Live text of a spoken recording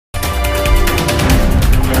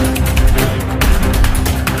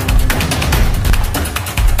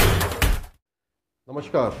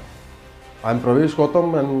Namaskar, I am Pravesh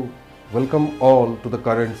Gautam and welcome all to the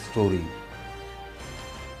current story.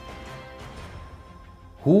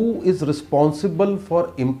 Who is responsible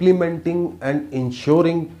for implementing and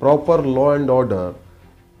ensuring proper law and order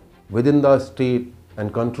within the state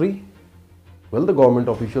and country? Well, the government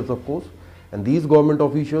officials, of course, and these government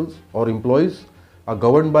officials or employees are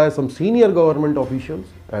governed by some senior government officials,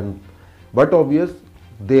 but obvious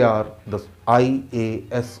they are the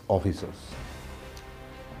IAS officers.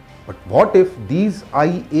 But what if these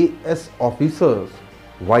IAS officers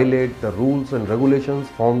violate the rules and regulations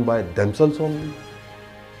formed by themselves only?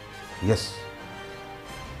 Yes.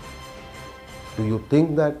 Do you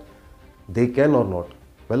think that they can or not?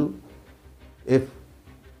 Well, if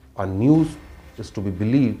a news is to be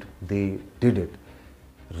believed, they did it.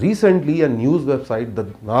 Recently, a news website, the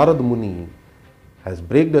Narad Muni, has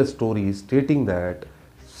break the story stating that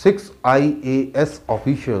 6 IAS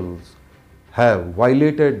officials have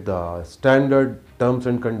violated the standard terms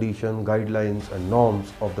and conditions, guidelines and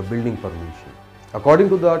norms of the building permission. According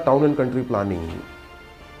to the town and country planning,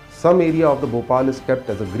 some area of the Bhopal is kept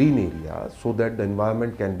as a green area so that the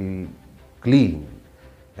environment can be clean.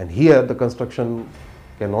 And here the construction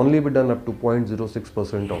can only be done up to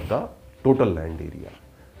 0.06% of the total land area.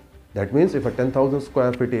 That means if a 10,000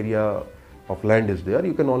 square feet area of land is there,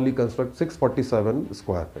 you can only construct 647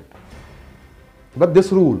 square feet. But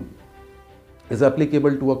this rule is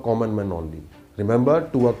applicable to a common man only. Remember,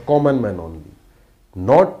 to a common man only,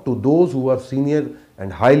 not to those who are senior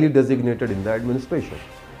and highly designated in the administration.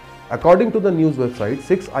 According to the news website,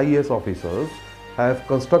 6 IAS officers have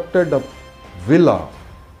constructed a villa,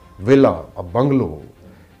 a bungalow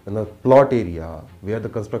in a plot area where the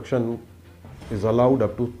construction is allowed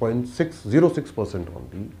up to 0.606%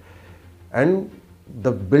 only, and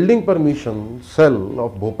the building permission cell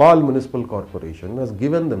of Bhopal Municipal Corporation has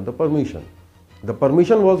given them the permission. The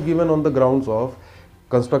permission was given on the grounds of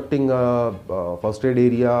constructing a first aid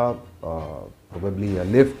area, probably a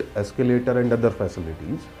lift, escalator and other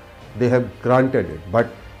facilities. They have granted it, but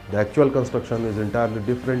the actual construction is entirely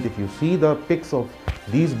different. If you see the pics of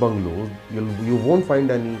these bungalows, you won't find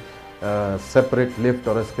any separate lift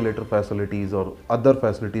or escalator facilities or other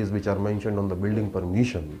facilities which are mentioned on the building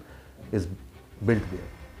permission is built there.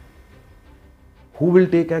 Who will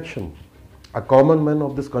take action? A common man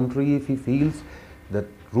of this country, if he feels that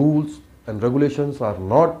rules and regulations are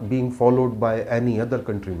not being followed by any other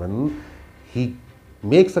countryman, he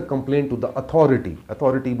makes a complaint to the authority,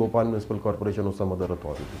 Bhopal Municipal Corporation or some other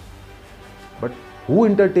authority. But who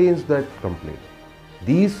entertains that complaint?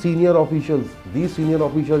 These senior officials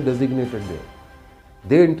designated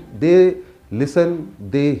there. They listen,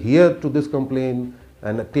 they hear to this complaint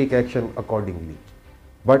and take action accordingly.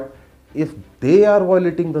 But if they are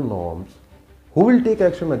violating the norms, who will take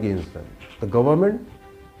action against them? The government?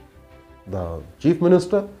 The chief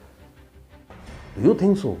minister? Do you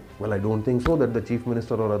think so? Well, I don't think so that the chief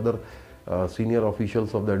minister or other senior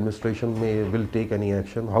officials of the administration will take any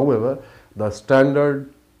action. However, the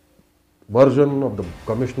standard version of the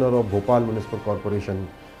commissioner of Bhopal Municipal Corporation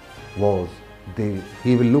was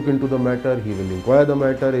he will look into the matter, he will inquire the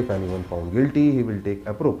matter. If anyone found guilty, he will take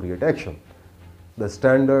appropriate action. The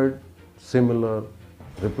standard similar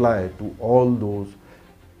reply to all those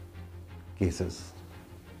cases.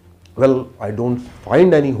 Well, I don't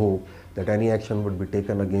find any hope that any action would be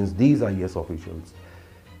taken against these IAS officials.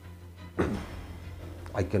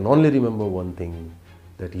 I can only remember one thing,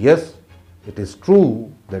 that yes, it is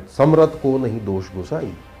true that samrat ko nahi dosh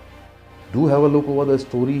gusai. Do have a look over the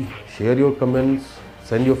story, share your comments,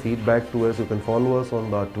 send your feedback to us. You can follow us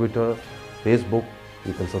on the Twitter, Facebook.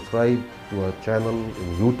 You can subscribe to our channel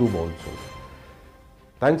in YouTube also.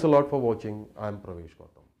 Thanks a lot for watching. I am Pravesh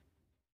Gautam.